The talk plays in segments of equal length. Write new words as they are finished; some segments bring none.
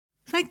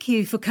Thank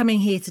you for coming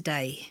here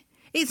today.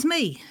 It's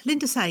me,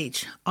 Linda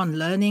Sage, on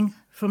Learning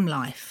from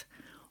Life.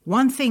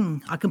 One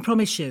thing I can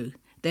promise you,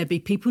 there'll be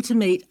people to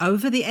meet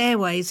over the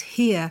airways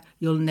here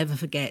you'll never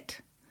forget.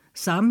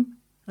 Some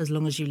as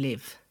long as you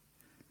live.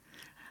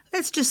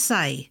 Let's just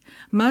say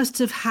most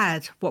have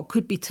had what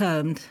could be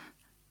termed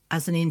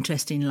as an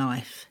interesting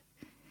life.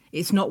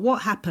 It's not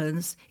what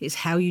happens, it's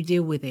how you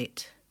deal with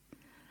it.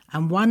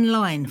 And one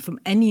line from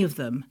any of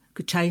them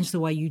could change the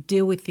way you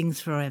deal with things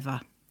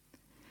forever.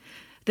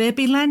 They'll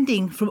be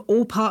landing from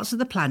all parts of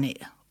the planet,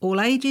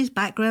 all ages,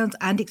 backgrounds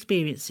and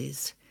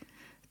experiences.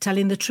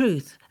 Telling the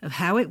truth of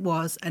how it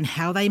was and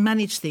how they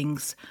manage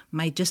things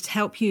may just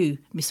help you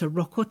miss a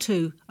rock or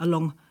two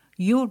along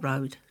your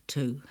road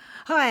too.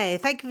 Hi,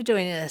 thank you for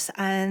joining us.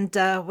 And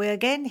we're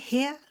again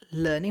here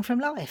learning from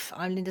life.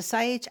 I'm Linda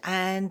Sage,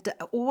 and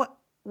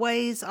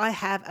always I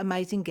have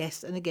amazing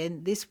guests, and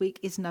again this week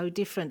is no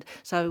different.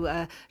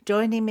 So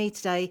joining me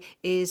today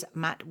is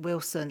Matt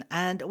Wilson,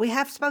 and we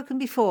have spoken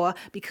before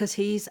because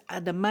he's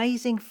an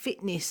amazing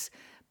fitness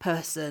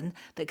person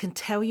that can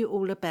tell you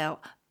all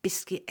about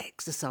biscuit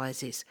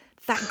exercises.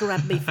 That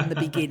grabbed me from the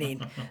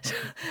beginning.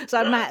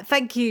 So Matt,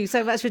 thank you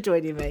so much for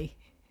joining me.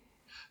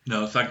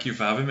 No, thank you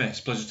for having me. It's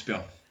a pleasure to be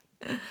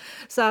on.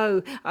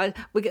 So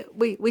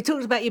we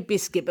talked about your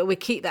biscuit, but we'll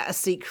keep that a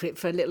secret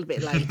for a little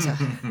bit later.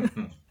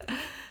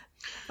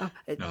 No,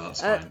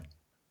 that's fine.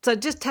 So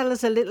just tell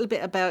us a little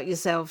bit about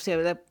yourself.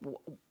 So,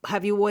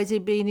 have you always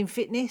been in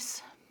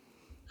fitness?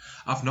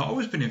 I've not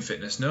always been in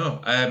fitness,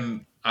 no.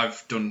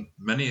 I've done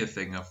many a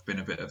thing. I've been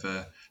a bit of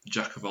a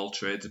jack of all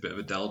trades, a bit of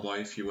a Del boy,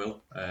 if you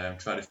will.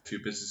 Tried a few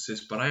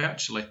businesses, but I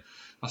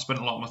spent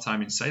a lot of my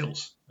time in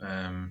sales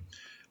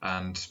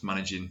and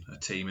managing a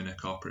team in a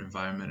corporate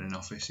environment in an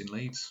office in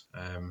Leeds.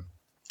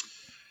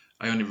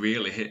 I only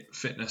really hit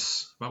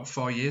fitness about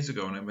 4 years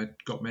ago, and I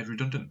got made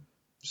redundant.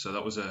 So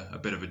that was a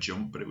bit of a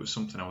jump, but it was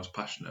something I was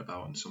passionate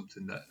about and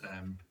something that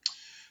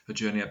a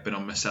journey I've been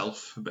on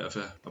myself, a bit of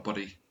a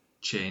body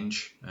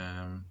change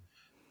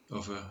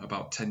over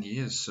about 10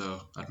 years.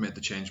 So I'd made the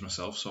change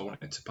myself, so I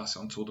wanted to pass it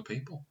on to other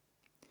people.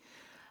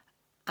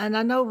 And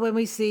I know when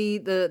we see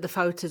the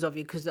photos of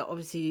you, because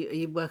obviously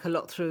you work a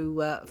lot through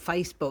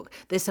Facebook,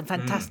 there's some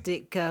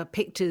fantastic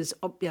pictures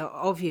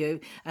of you,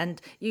 and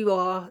you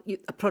are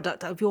a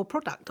product of your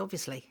product,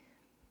 obviously.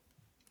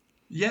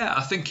 Yeah,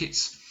 I think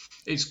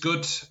it's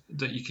good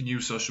that you can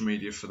use social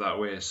media for that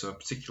way. So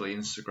particularly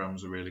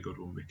Instagram's a really good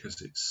one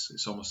because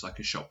it's almost like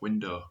a shop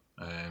window,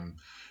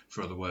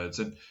 for other words.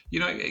 And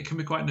it can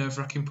be quite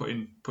nerve-wracking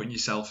putting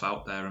yourself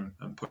out there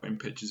and putting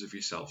pictures of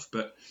yourself.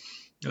 But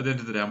at the end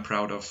of the day, I'm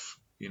proud of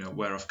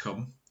where I've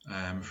come.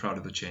 I'm proud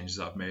of the changes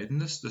that I've made.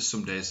 And there's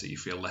some days that you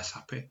feel less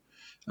happy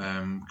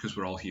because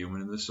we're all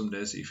human, and there's some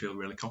days that you feel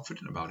really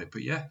confident about it.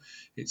 But yeah,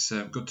 it's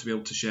good to be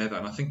able to share that,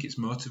 and I think it's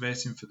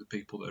motivating for the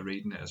people that are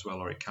reading it as well,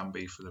 or it can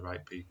be for the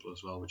right people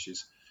as well, which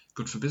is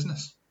good for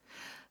business.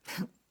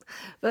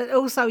 But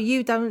also,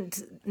 you don't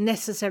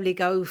necessarily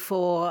go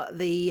for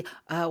the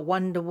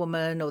Wonder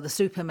Woman or the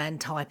Superman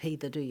type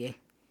either, do you?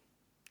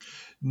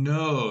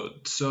 No,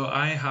 so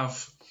I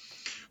have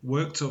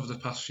worked over the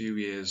past few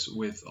years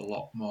with a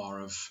lot more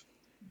of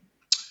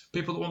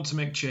people that want to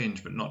make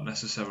change, but not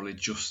necessarily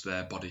just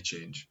their body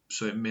change.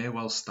 So it may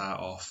well start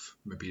off,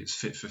 maybe it's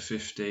fit for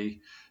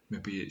 50,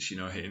 maybe it's,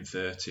 hitting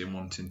 30 and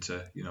wanting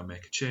to,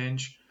 make a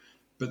change.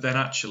 But then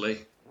actually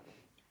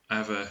I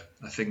have a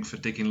thing for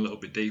digging a little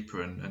bit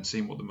deeper and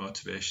seeing what the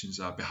motivations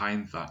are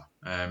behind that,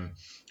 and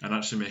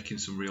actually making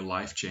some real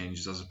life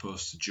changes as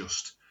opposed to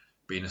just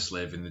being a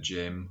slave in the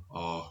gym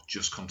or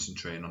just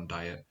concentrating on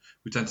diet.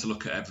 We tend to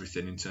look at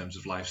everything in terms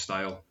of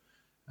lifestyle,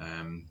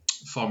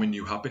 forming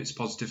new habits,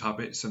 positive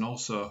habits, and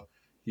also,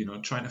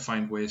 trying to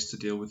find ways to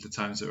deal with the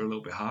times that are a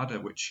little bit harder,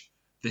 which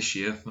this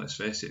year, let's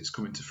face it, is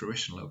coming to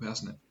fruition a little bit,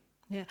 hasn't it?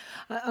 Yeah,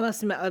 I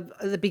must admit, at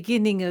the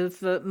beginning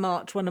of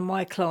March, one of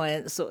my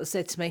clients sort of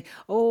said to me,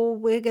 "Oh,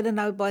 we're going to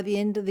know by the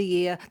end of the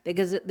year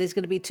because there's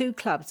going to be two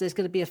clubs. There's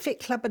going to be a fit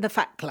club and a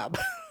fat club."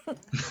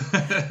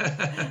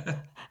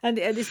 and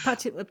it's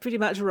pretty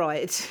much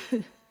right.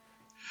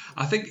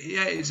 I think,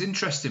 yeah, it's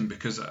interesting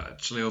because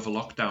actually over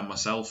lockdown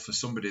myself, for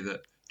somebody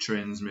that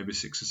trains maybe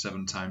 6 or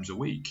 7 times a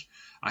week,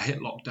 I hit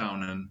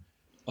lockdown and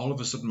all of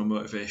a sudden my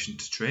motivation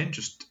to train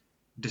just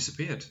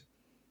disappeared,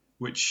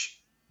 which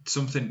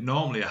something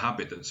normally a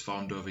habit that's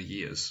formed over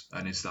years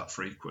and is that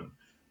frequent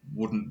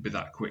wouldn't be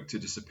that quick to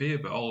disappear.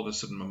 But all of a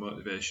sudden my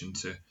motivation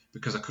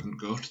because I couldn't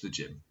go to the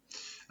gym,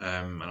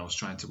 and I was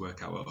trying to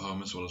work out at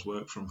home as well as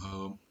work from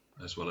home,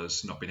 as well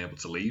as not being able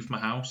to leave my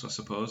house, I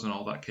suppose, and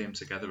all that came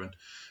together and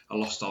I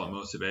lost all that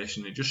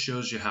motivation. It just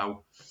shows you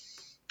how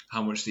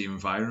much the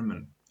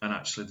environment and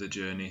actually the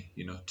journey,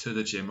 to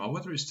the gym, or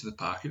whether it's to the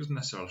park, it doesn't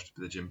necessarily have to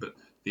be the gym, but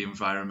the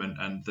environment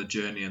and the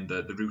journey and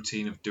the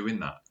routine of doing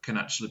that can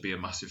actually be a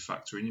massive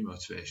factor in your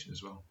motivation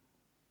as well.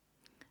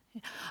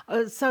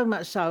 So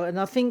much so, and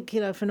I think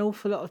for an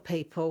awful lot of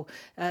people,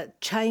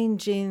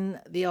 changing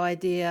the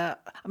idea.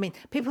 I mean,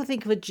 people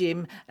think of a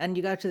gym, and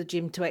you go to the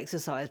gym to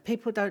exercise.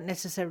 People don't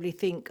necessarily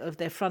think of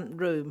their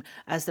front room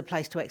as the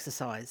place to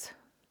exercise.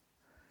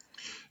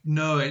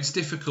 No, it's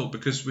difficult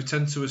because we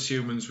tend to, as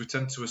humans, we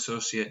tend to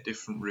associate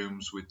different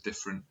rooms with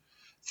different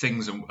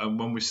things, and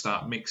when we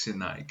start mixing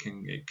that,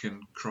 it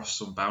can cross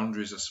some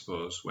boundaries, I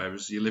suppose.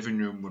 Whereas your living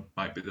room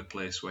might be the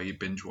place where you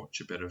binge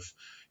watch a bit of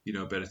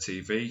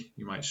TV.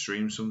 You might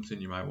stream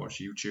something, you might watch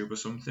YouTube or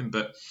something,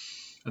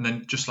 and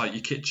then just like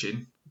your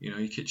kitchen,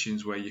 your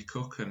kitchen's where you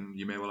cook, and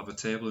you may well have a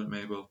table, and it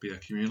may well be a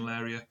communal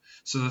area.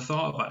 So the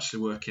thought of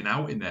actually working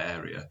out in that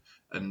area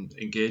and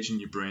engaging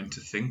your brain to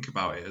think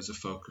about it as a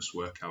focused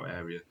workout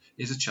area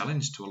is a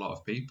challenge to a lot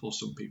of people.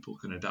 Some people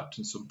can adapt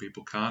and some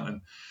people can't.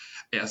 And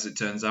as it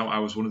turns out, I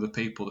was one of the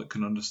people that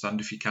can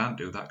understand if you can't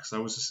do that, because I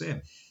was the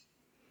same.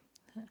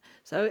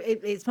 So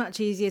it's much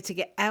easier to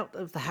get out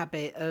of the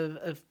habit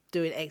of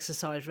doing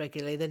exercise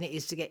regularly than it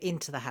is to get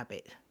into the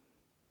habit.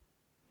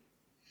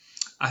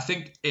 I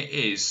think it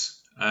is.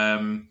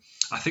 I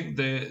think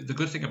the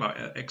good thing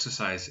about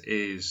exercise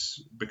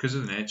is because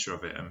of the nature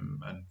of it,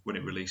 and when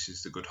it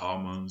releases the good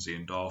hormones, the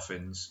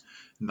endorphins,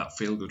 and that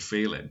feel-good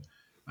feeling,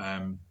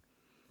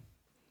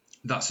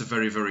 that's a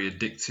very, very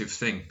addictive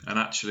thing. And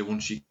actually,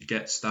 once you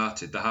get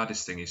started, the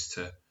hardest thing is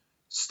to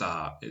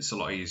start. It's a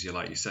lot easier,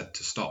 like you said,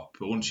 to stop.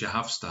 But once you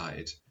have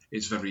started,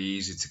 it's very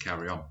easy to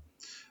carry on.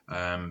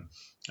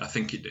 I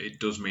think it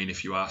does mean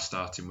if you are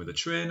starting with a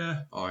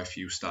trainer, or if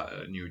you start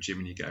at a new gym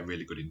and you get a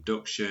really good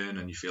induction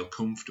and you feel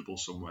comfortable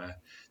somewhere,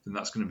 then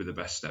that's going to be the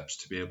best steps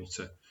to be able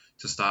to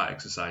start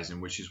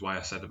exercising, which is why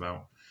I said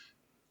about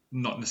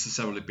not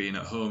necessarily being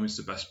at home is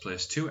the best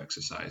place to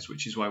exercise,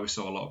 which is why we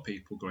saw a lot of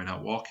people going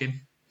out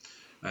walking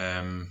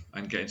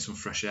and getting some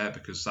fresh air,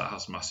 because that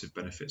has massive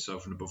benefits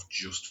over and above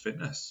just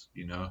fitness.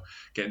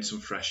 Getting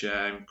some fresh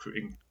air,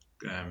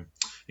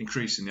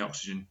 increasing the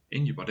oxygen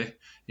in your body,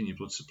 in your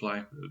blood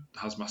supply,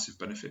 has massive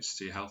benefits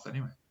to your health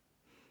anyway.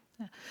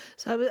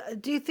 So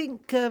do you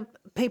think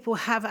people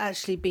have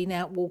actually been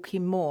out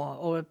walking more,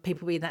 or have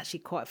people been actually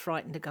quite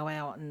frightened to go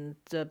out and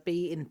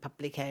be in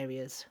public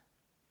areas?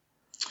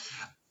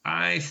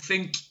 I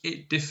think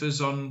it differs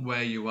on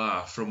where you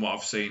are, from what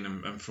I've seen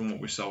and from what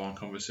we saw on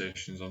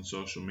conversations on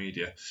social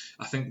media.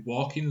 I think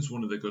walking is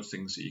one of the good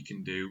things that you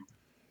can do.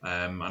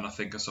 And I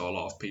think I saw a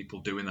lot of people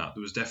doing that.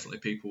 There was definitely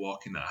people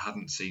walking that I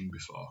hadn't seen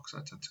before, because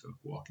I tend to go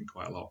walking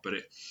quite a lot. But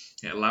it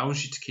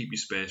allows you to keep your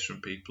space from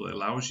people. It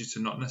allows you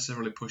to not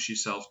necessarily push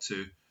yourself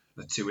to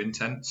a too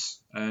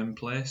intense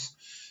place,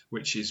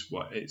 which is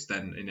what it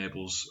then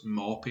enables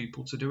more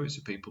people to do it.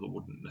 So people that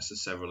wouldn't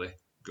necessarily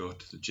go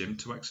to the gym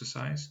to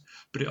exercise.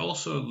 But it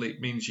also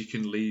means you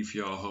can leave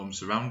your home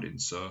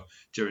surroundings. So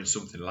during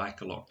something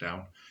like a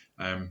lockdown,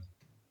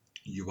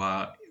 you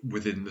are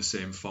within the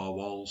same four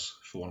walls,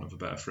 for want of a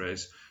better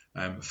phrase,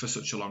 for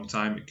such a long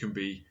time. It can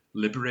be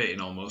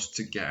liberating almost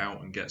to get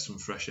out and get some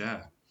fresh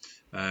air.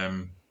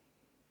 It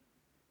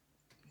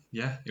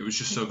was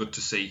just so good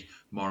to see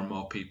more and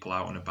more people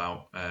out and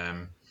about,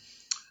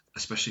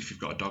 especially if you've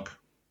got a dog.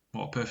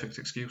 What a perfect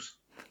excuse.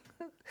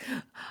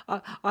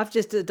 I've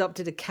just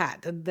adopted a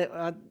cat, and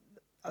I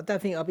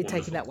don't think I'll be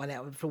taking that one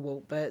out for a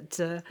walk. But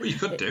well, you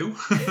could do.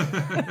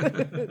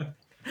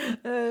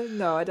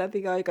 No, I don't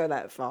think I go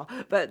that far.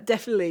 But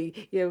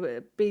definitely,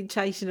 being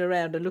chasing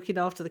around and looking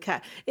after the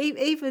cat,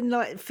 even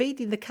like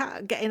feeding the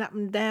cat, getting up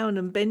and down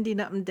and bending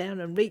up and down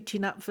and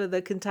reaching up for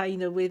the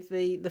container with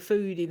the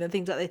food in and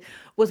things like that,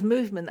 was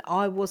movement that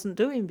I wasn't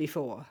doing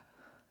before.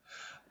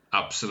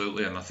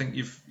 Absolutely, and I think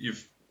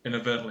you've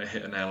inadvertently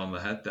hit a nail on the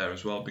head there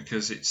as well,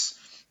 because it's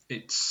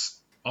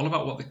all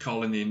about what they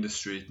call in the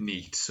industry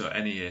NEAT, so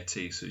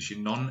NEAT, so it's your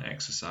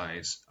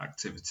non-exercise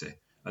activity.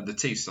 And the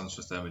T stands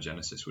for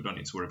thermogenesis. We don't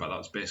need to worry about that.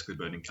 It's basically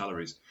burning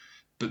calories.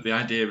 But the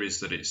idea is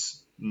that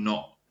it's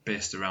not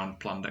based around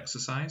planned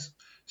exercise.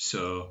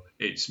 So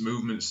it's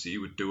movements that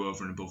you would do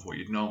over and above what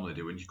you'd normally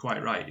do. And you're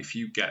quite right. If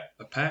you get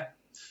a pet,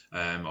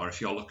 or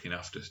if you're looking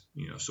after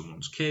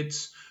someone's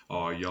kids,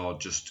 or you're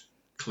just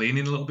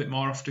cleaning a little bit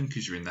more often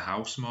because you're in the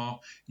house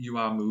more, you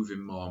are moving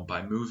more. And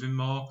by moving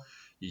more,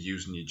 you're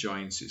using your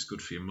joints. It's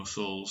good for your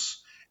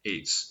muscles.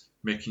 It's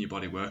making your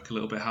body work a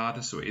little bit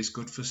harder, so it is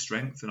good for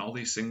strength and all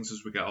these things.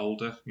 As we get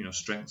older,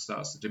 strength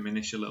starts to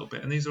diminish a little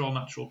bit, and these are all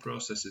natural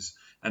processes,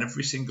 and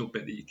every single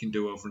bit that you can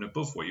do over and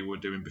above what you were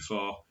doing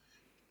before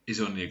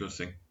is only a good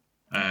thing,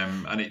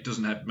 and it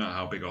doesn't matter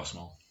how big or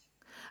small.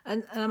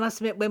 And I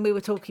must admit, when we were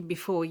talking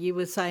before, you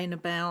were saying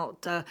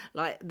about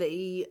like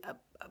the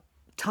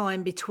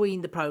time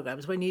between the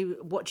programs, when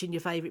you're watching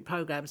your favourite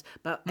programs,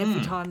 but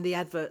every time the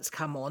adverts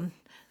come on.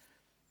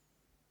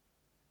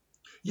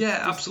 Yeah,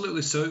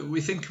 absolutely. So we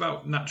think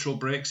about natural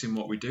breaks in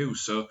what we do.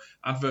 So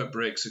advert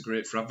breaks are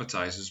great for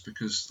advertisers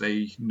because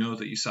they know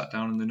that you sat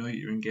down and they know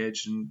you're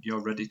engaged and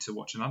you're ready to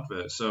watch an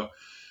advert. So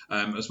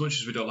as much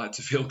as we don't like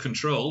to feel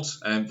controlled,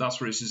 that's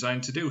what it's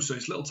designed to do. So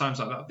it's little times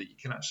like that that you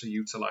can actually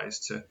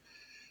utilise to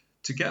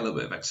get a little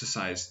bit of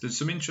exercise. There's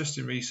some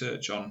interesting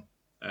research on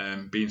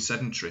being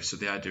sedentary, so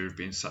the idea of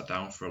being sat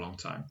down for a long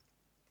time.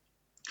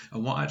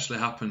 And what actually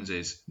happens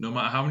is, no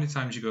matter how many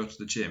times you go to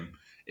the gym,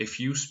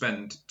 if you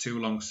spend too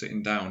long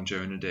sitting down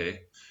during a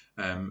day,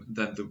 then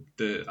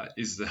there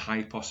is the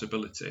high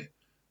possibility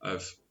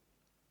of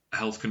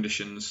health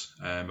conditions,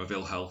 of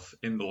ill health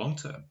in the long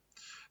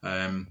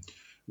term.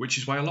 Which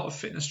is why a lot of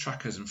fitness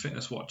trackers and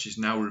fitness watches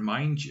now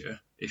remind you,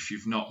 if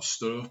you've not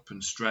stood up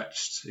and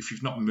stretched, if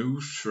you've not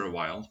moved for a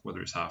while, whether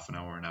it's half an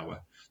hour or an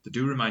hour, they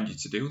do remind you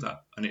to do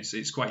that. And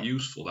it's quite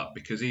useful, that,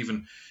 because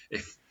even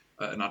if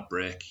at an ad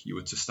break you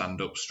were to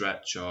stand up,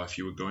 stretch, or if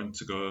you were going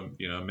to go,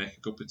 make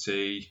a cup of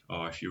tea,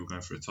 or if you were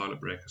going for a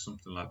toilet break or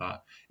something like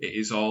that, it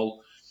is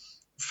all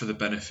for the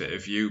benefit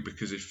of you.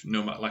 Because if,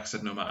 no matter, like I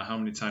said, no matter how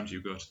many times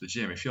you go to the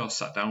gym, if you're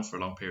sat down for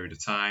a long period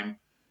of time,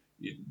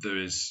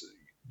 there's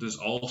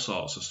all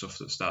sorts of stuff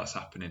that starts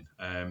happening.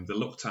 They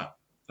looked at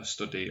a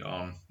study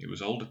on, it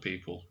was older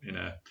people in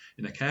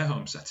a care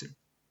home setting,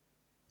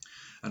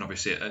 and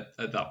obviously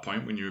at that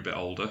point, when you're a bit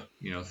older,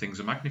 things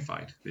are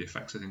magnified. The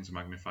effects of things are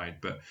magnified.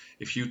 But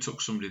if you took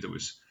somebody that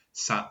was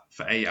sat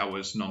for 8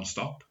 hours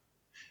non-stop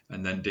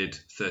and then did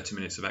 30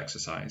 minutes of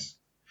exercise,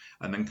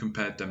 and then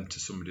compared them to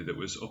somebody that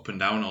was up and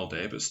down all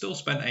day but still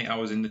spent 8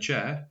 hours in the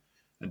chair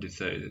and did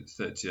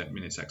 30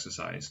 minutes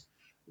exercise,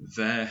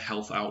 their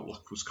health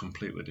outlook was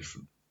completely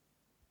different.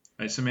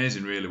 It's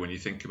amazing, really, when you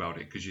think about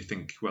it, because you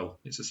think, well,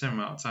 it's the same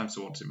amount of time,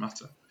 so what does it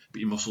matter? But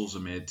your muscles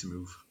are made to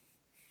move.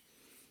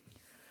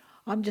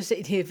 I'm just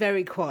sitting here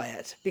very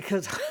quiet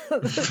because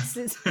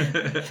since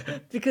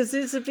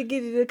the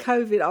beginning of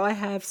COVID, I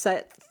have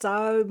sat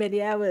so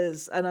many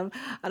hours, and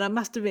I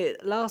must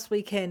admit, last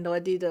weekend I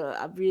did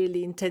a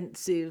really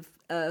intensive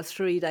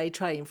 3-day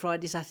train,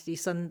 Friday, Saturday,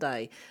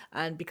 Sunday,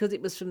 and because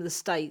it was from the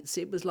States,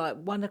 it was like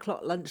 1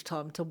 o'clock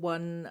lunchtime to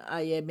 1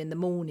 a.m. in the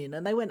morning,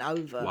 and they went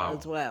over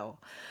as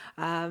well,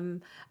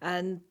 and.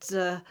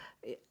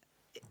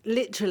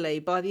 Literally,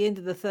 by the end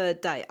of the third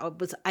day, I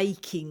was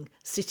aching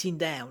sitting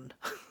down.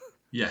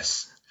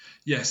 Yes.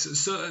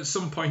 So at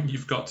some point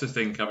you've got to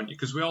think, haven't you?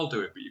 Because we all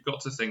do it, but you've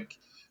got to think,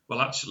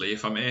 well, actually,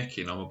 if I'm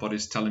aching or my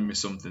body's telling me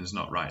something's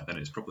not right, then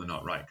it's probably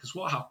not right. Because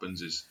what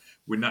happens is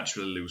we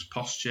naturally lose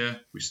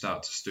posture. We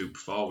start to stoop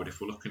forward.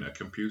 If we're looking at a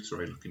computer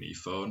or you're looking at your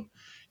phone,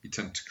 you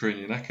tend to crane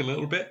your neck a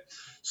little bit.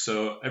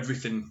 So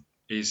everything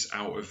is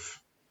out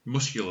of,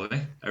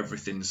 muscularly,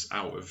 everything's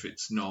out of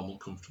its normal,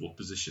 comfortable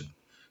position.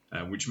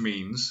 Which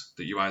means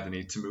that you either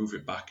need to move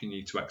it back, you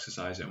need to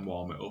exercise it and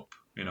warm it up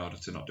in order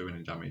to not do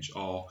any damage,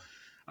 or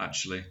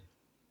actually,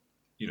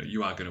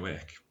 you are going to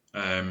ache.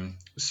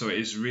 So it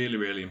is really,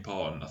 really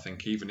important. I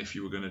think even if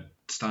you were going to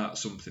start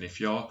something, if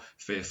you're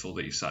fearful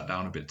that you sat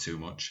down a bit too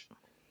much,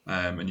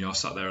 and you're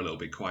sat there a little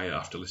bit quiet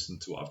after listening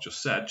to what I've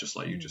just said, just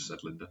like you just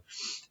said, Linda,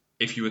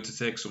 if you were to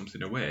take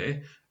something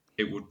away,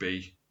 it would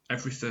be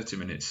every 30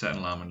 minutes set an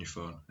alarm on your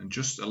phone, and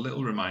just a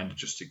little reminder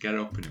just to get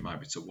up, and it might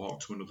be to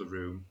walk to another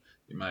room,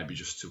 it might be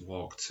just to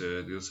walk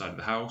to the other side of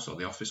the house or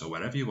the office or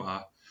wherever you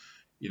are,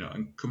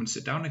 and come and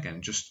sit down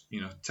again. Just,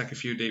 take a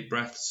few deep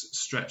breaths,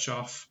 stretch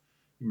off,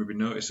 maybe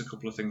notice a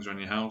couple of things around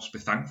your house, be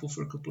thankful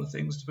for a couple of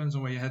things, depends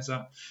on where your head's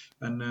at.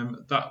 And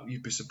that,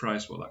 you'd be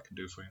surprised what that can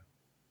do for you.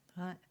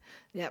 Right.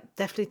 Yeah,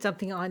 definitely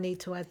something I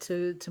need to add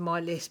to my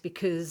list,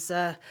 because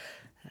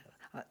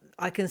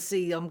I can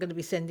see I'm going to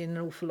be spending an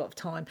awful lot of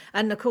time.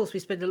 And of course, we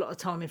spend a lot of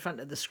time in front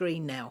of the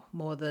screen now,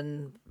 more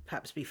than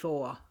perhaps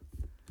before.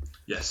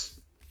 Yes.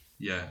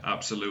 Yeah,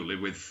 absolutely.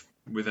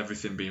 With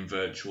everything being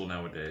virtual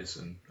nowadays,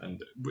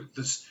 and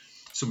there's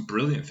some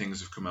brilliant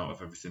things have come out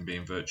of everything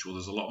being virtual.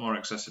 There's a lot more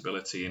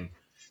accessibility in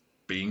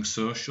being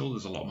social.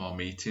 There's a lot more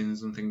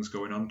meetings and things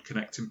going on,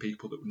 connecting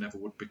people that never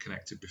would be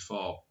connected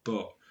before.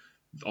 But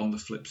on the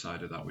flip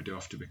side of that, we do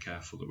have to be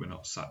careful that we're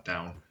not sat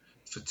down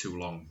for too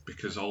long,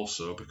 because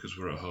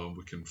we're at home,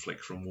 we can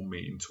flick from one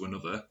meeting to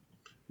another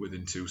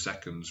within 2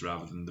 seconds,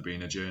 rather than there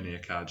being a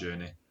car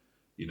journey,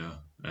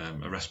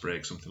 a rest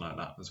break, something like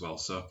that as well.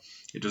 So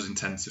it does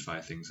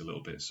intensify things a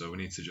little bit. So we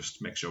need to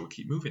just make sure we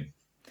keep moving.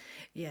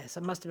 Yes, I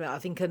must admit, I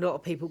think a lot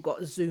of people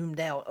got zoomed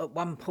out at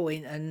one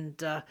point,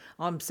 and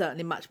I'm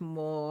certainly much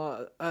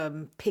more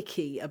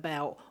picky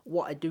about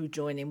what I do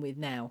join in with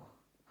now.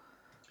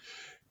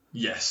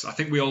 Yes, I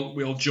think we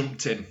all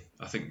jumped in.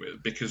 I think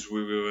because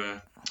we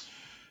were.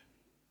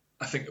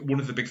 I think one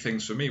of the big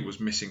things for me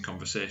was missing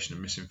conversation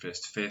and missing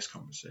face-to-face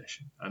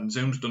conversation. And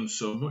Zoom's done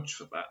so much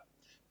for that.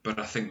 But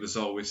I think there's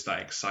always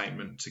that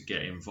excitement to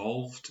get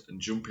involved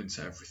and jump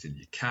into everything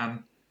you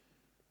can.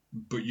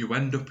 But you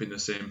end up in the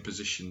same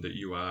position that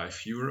you are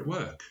if you were at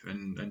work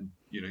and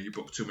you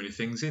book too many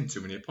things in,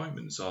 too many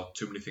appointments, or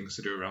too many things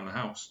to do around the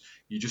house.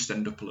 You just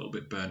end up a little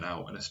bit burnt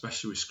out. And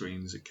especially with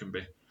screens, it can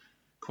be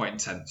quite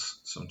intense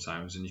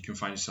sometimes, and you can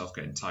find yourself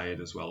getting tired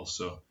as well.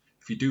 So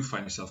if you do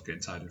find yourself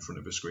getting tired in front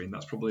of a screen,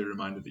 that's probably a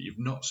reminder that you've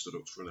not stood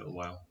up for a little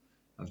while,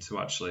 and to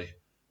actually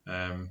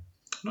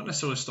not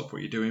necessarily stop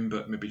what you're doing,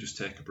 but maybe just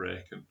take a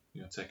break and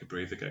take a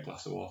breather, get a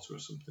glass of water or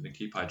something, and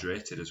keep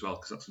hydrated as well,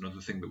 because that's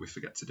another thing that we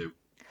forget to do.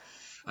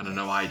 And I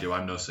know I do.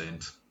 I'm no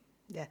saint.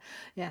 Yeah.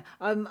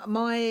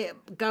 My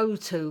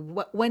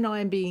go-to when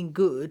I'm being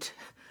good,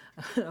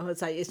 I would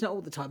say it's not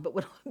all the time, but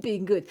when I'm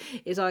being good,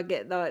 is I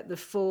get like the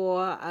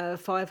 4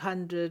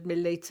 500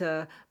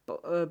 milliliter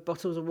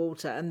bottles of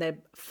water, and they're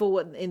full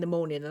in the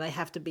morning, and they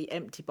have to be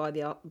empty by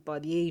the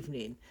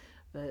evening.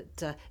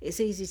 But it's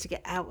easy to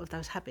get out of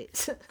those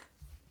habits.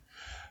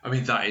 I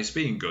mean, that is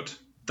being good.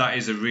 That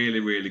is a really,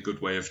 really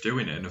good way of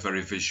doing it, and a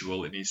very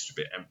visual. It needs to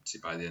be empty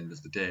by the end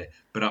of the day.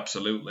 But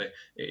absolutely,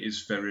 it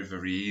is very,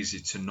 very easy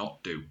to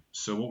not do.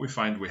 So what we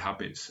find with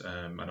habits,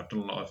 and I've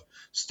done a lot of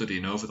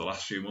studying over the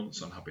last few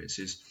months on habits,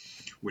 is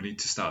we need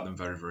to start them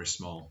very, very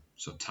small,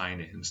 so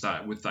tiny, and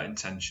start with that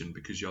intention,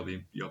 because you're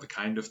the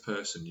kind of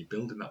person, you're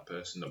building that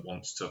person that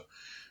wants to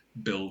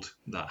build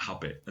that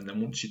habit. And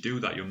then once you do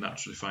that, you'll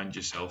naturally find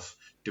yourself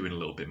doing a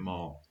little bit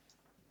more,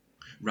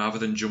 rather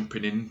than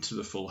jumping into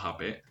the full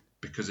habit,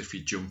 because if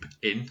you jump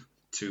in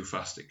too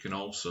fast, it can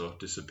also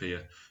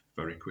disappear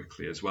very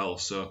quickly as well.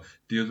 So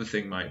the other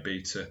thing might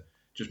be to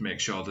just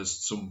make sure there's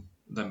some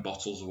then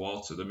bottles of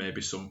water. There may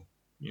be some,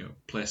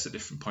 placed at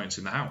different points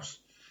in the house,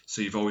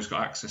 so you've always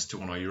got access to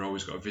one, or you've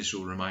always got a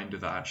visual reminder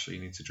that actually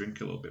you need to drink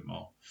a little bit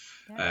more.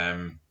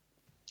 Yeah.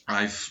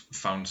 I've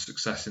found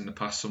success in the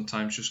past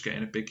sometimes just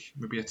getting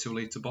maybe a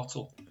 2-litre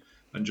bottle,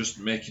 and just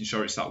making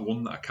sure it's that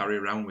one that I carry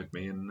around with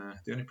me. And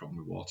the only problem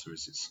with water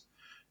is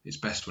it's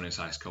best when it's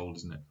ice cold,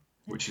 isn't it?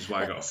 Which is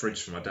why I got a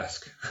fridge for my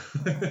desk.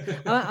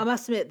 I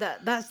must admit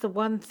that's the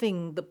one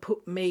thing that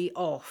put me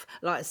off.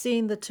 Like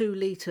seeing the 2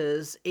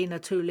 litres in a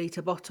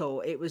 2-litre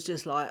bottle, it was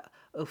just like,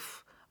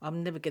 oof,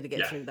 I'm never going to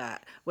get through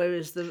that.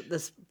 Whereas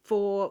the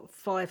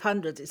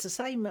 400-500, it's the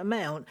same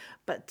amount,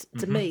 but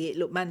to me it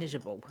looked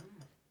manageable.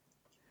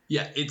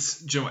 Yeah,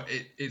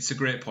 it's a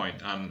great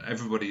point, and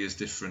everybody is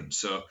different.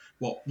 So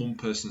what one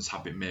person's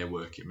habit may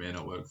work, it may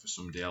not work for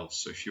somebody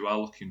else. So if you are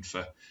looking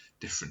for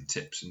different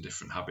tips and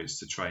different habits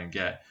to try and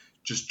get,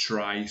 just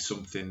try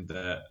something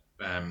that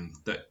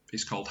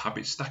is called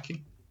habit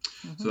stacking.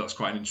 So that's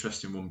quite an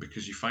interesting one,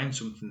 because you find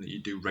something that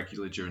you do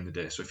regularly during the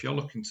day. So if you're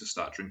looking to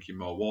start drinking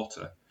more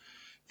water,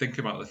 think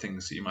about the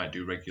things that you might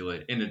do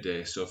regularly in a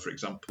day. So for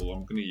example,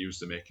 I'm going to use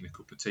the making a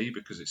cup of tea,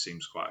 because it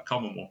seems quite a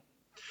common one.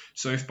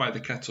 So if by the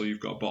kettle you've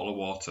got a bottle of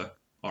water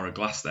or a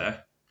glass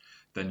there,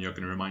 then you're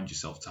going to remind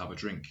yourself to have a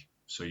drink.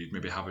 So you'd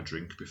maybe have a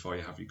drink before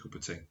you have your cup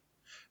of tea.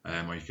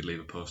 Or you could leave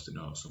a post-it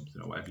note or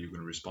something, or whatever you're going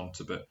to respond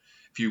to. But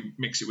if you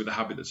mix it with a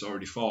habit that's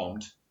already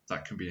formed,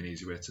 that can be an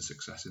easy way to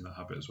success in that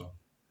habit as well.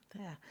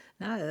 Yeah,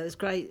 no, that's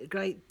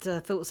great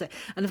thoughts there.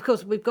 And of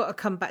course, we've got to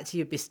come back to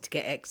your biscuit to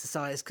get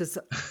exercise, because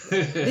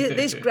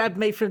this grabbed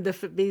me from the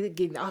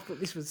beginning. I thought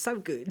this was so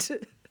good.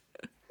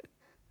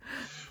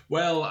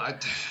 Well,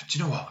 do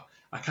you know what?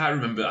 I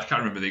can't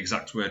remember the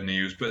exact word I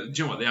used, but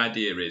do you know what the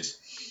idea is?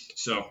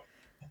 So,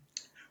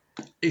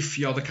 if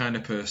you're the kind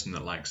of person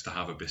that likes to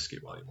have a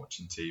biscuit while you're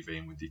watching TV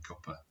and with your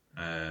cuppa,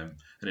 and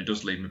it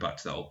does lead me back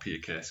to that old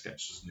Peter Kay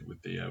sketch, doesn't it,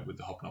 with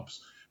the hobnobs?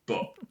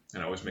 But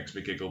it always makes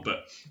me giggle.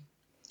 But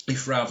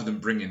if rather than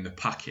bringing the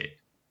packet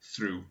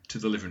through to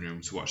the living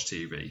room to watch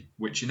TV,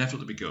 which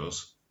inevitably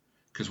goes,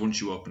 because once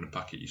you open a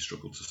packet, you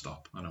struggle to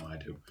stop. I know I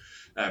do.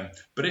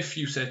 But if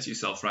you say to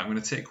yourself, right, I'm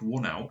going to take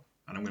one out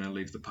and I'm going to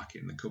leave the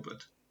packet in the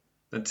cupboard,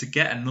 then to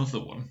get another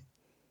one,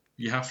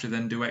 you have to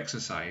then do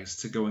exercise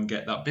to go and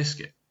get that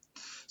biscuit.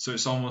 So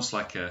it's almost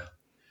like I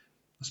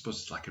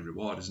suppose it's like a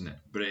reward, isn't it?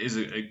 But it is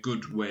a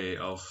good way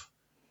of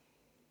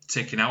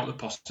taking out the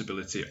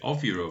possibility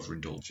of you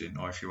overindulging,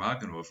 or if you are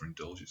going to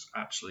overindulge, it's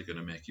actually going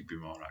to make you be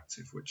more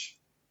active, which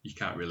you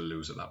can't really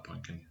lose at that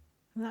point, can you?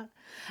 No.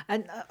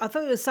 And I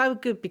thought it was so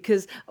good,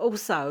 because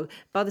also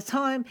by the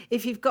time,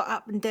 if you've got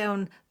up and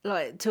down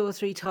like 2 or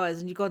 3 times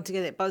and you've gone to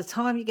get it, by the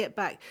time you get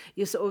back,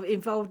 you're sort of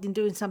involved in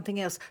doing something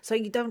else, so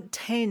you don't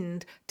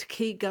tend to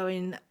keep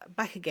going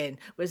back again.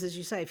 Whereas, as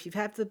you say, if you've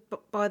had them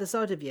by the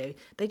side of you,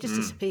 they just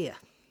disappear.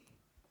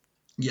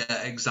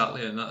 Yeah,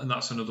 exactly, and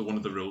that's another one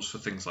of the rules for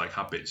things like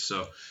habits.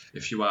 So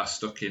if you are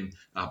stuck in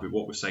a habit,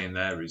 what we're saying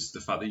there is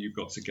the fact that you've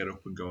got to get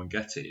up and go and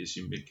get it is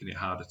you're making it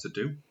harder to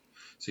do.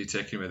 So you're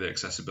taking away the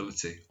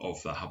accessibility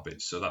of that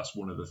habit. So that's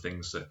one of the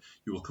things that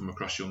you will come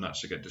across. You'll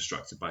naturally get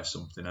distracted by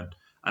something, and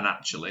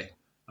actually,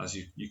 as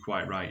you're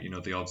quite right,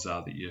 the odds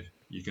are that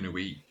you're going to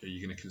eat, or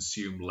you're going to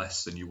consume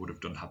less than you would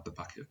have done had the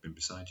packet been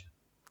beside you.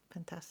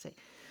 Fantastic.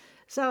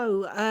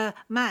 So,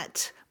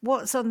 Matt,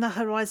 what's on the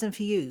horizon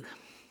for you?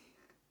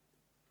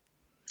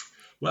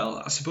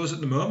 Well, I suppose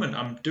at the moment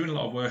I'm doing a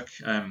lot of work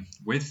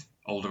with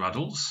older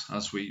adults,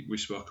 as we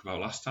spoke about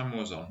last time I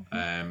was on,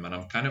 and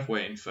I'm kind of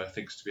waiting for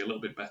things to be a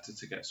little bit better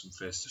to get some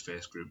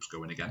face-to-face groups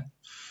going again.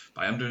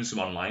 But I am doing some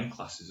online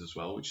classes as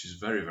well, which is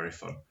very, very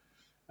fun.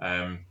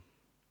 I'm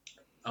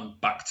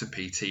back to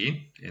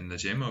PTing in the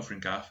gym over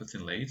in Garforth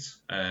in Leeds,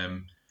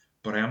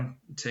 but I am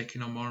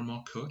taking on more and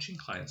more coaching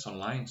clients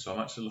online. So I'm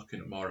actually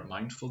looking more at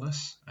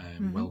mindfulness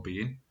and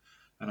well-being,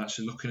 and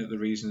actually looking at the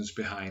reasons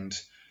behind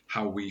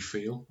how we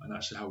feel, and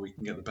actually how we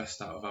can get the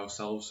best out of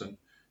ourselves, and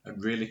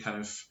really kind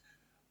of,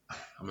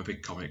 I'm a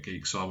big comic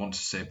geek, so I want to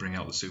say bring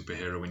out the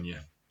superhero in you,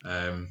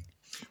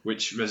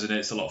 which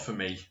resonates a lot for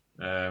me,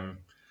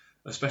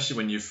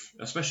 especially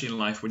in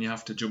life when you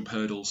have to jump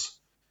hurdles.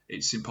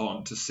 It's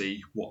important to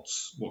see what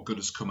good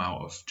has come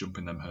out of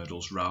jumping them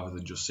hurdles, rather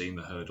than just seeing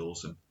the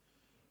hurdles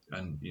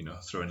and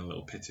throwing a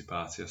little pity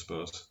party, I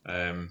suppose.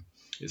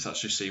 It's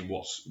actually seeing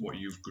what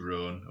you've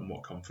grown and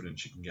what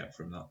confidence you can get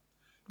from that.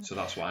 So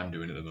that's what I'm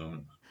doing at the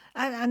moment.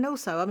 And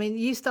also, I mean,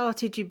 you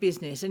started your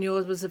business and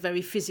yours was a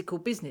very physical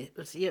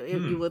business.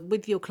 You were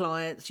with your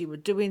clients, you were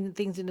doing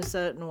things in a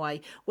certain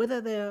way, whether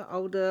they're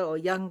older or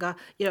younger,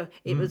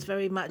 it was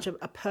very much a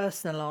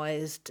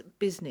personalised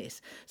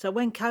business. So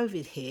when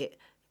COVID hit,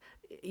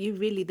 you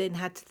really then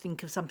had to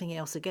think of something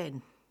else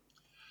again.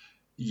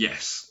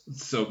 Yes.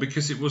 So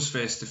because it was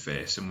face to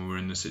face and we were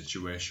in the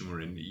situation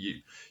we're in,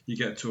 you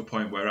get to a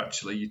point where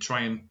actually you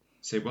try and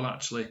say, well,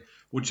 actually,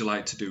 would you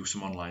like to do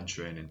some online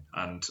training?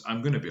 And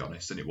I'm going to be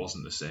honest, and it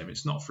wasn't the same.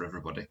 It's not for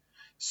everybody.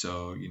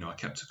 So, I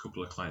kept a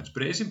couple of clients.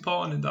 But it is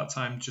important at that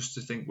time just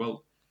to think,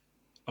 well,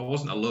 I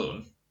wasn't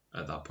alone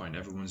at that point.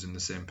 Everyone's in the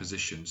same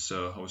position.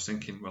 So I was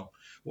thinking, well,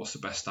 what's the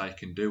best I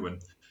can do?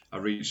 And I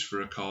reached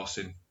for a course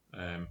in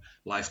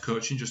life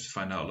coaching just to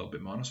find out a little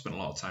bit more. And I spent a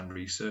lot of time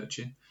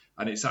researching.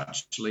 And it's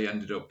actually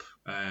ended up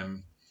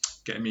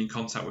getting me in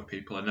contact with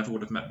people I never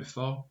would have met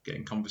before,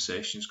 getting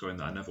conversations going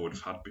that I never would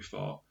have had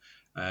before,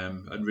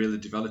 and really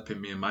developing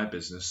me and my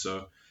business.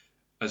 So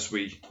as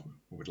we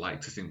would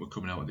like to think we're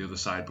coming out at the other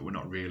side, but we're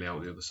not really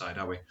out the other side,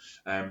 are we?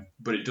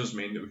 But it does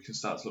mean that we can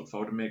start to look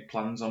forward and make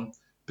plans on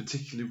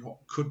particularly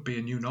what could be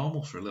a new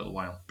normal for a little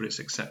while. But it's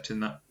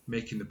accepting that,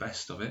 making the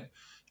best of it,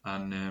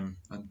 and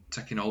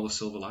taking all the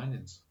silver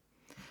linings.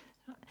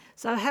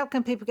 So how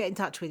can people get in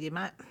touch with you,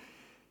 Matt?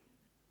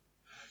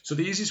 So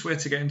the easiest way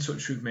to get in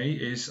touch with me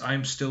is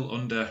I'm still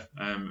under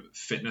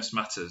Fitness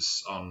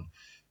Matters on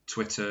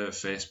Twitter,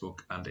 Facebook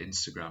and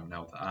Instagram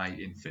now that I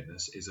in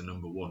fitness is a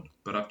number one.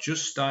 But I've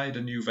just started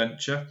a new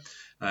venture,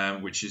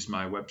 which is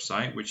my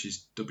website, which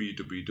is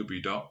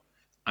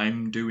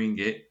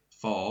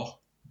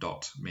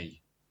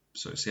www.imdoingitfor.me.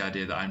 So it's the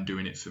idea that I'm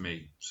doing it for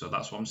me. So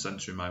that's what I'm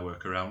centering my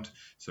work around.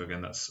 So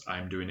again, that's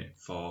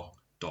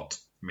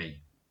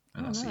imdoingitfor.me.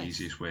 And that's nice. The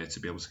easiest way to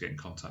be able to get in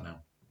contact now.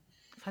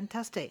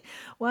 Fantastic.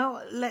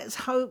 Well, let's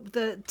hope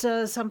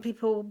that some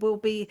people will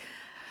be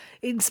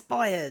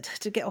inspired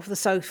to get off the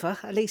sofa,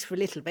 at least for a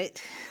little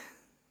bit.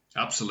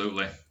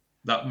 Absolutely.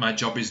 That my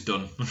job is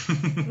done,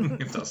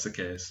 if that's the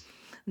case.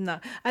 No,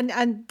 and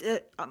I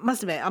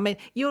must admit, I mean,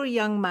 you're a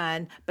young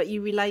man, but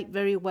you relate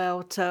very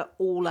well to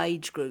all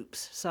age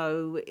groups.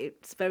 So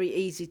it's very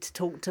easy to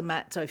talk to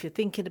Matt. So if you're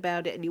thinking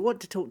about it and you want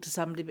to talk to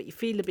somebody, but you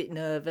feel a bit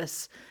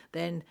nervous,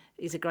 then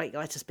he's a great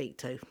guy to speak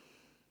to.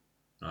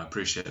 I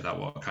appreciate that.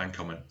 What a kind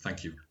comment.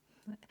 Thank you.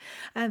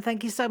 And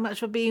thank you so much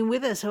for being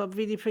with us. I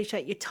really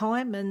appreciate your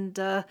time and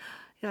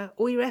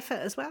all your effort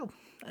as well,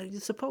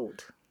 your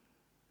support.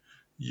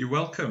 You're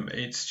welcome.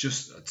 It's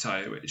just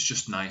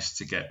nice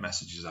to get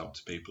messages out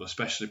to people,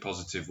 especially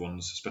positive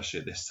ones,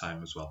 especially at this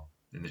time as well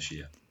in this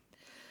year.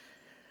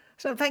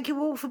 So thank you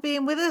all for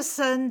being with us,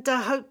 and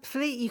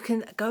hopefully you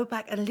can go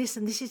back and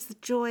listen. This is the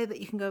joy that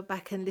you can go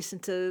back and listen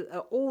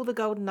to all the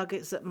golden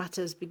nuggets that Matt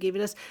has been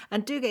giving us,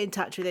 and do get in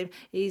touch with him.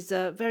 He's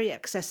very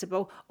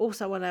accessible.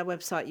 Also on our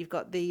website, you've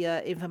got the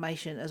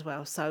information as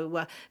well.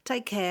 So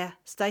take care,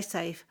 stay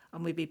safe,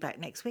 and we'll be back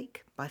next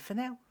week. Bye for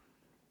now.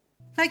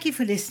 Thank you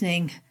for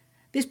listening.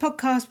 This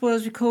podcast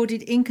was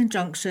recorded in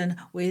conjunction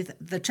with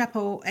the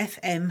Chapel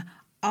FM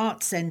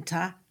Art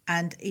Centre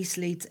and East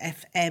Leeds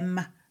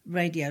FM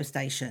radio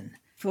station.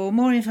 For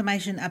more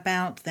information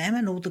about them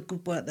and all the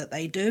good work that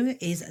they do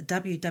is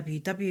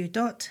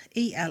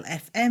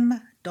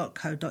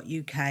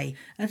www.elfm.co.uk.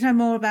 And to know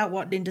more about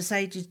what Linda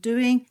Sage is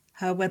doing,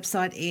 her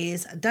website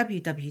is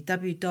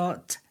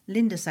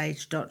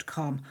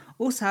www.lindasage.com.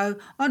 Also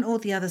on all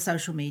the other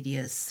social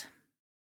medias.